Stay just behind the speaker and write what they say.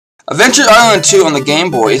Adventure Island 2 on the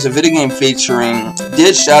Game Boy is a video game featuring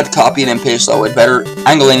ditched-out copy and paste style with better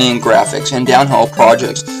angling graphics and downhill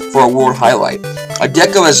projects for a world highlight. A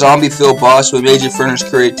deck of a zombie-filled boss with major furnished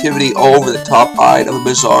creativity all over the top-eyed of a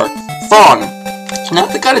bizarre fawn.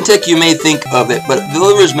 Not the kind of tech you may think of it, but it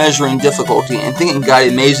delivers measuring difficulty and thinking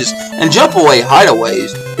guided mazes and jump away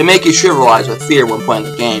hideaways to make you shiverize with fear when playing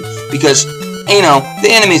the game. Because, you know,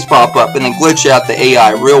 the enemies pop up and then glitch out the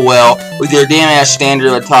AI real well. With your damn ass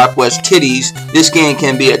standard of top west titties, this game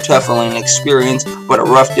can be a toughening experience, but a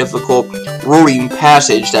rough, difficult, roaring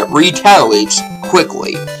passage that retaliates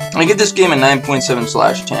quickly. I give this game a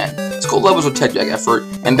 9.7/10. It's cool levels of tech deck effort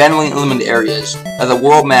and battling limited areas. The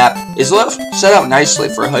world map is set out nicely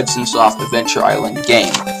for a Hudson Soft Adventure Island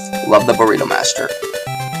game. Love the Burrito Master.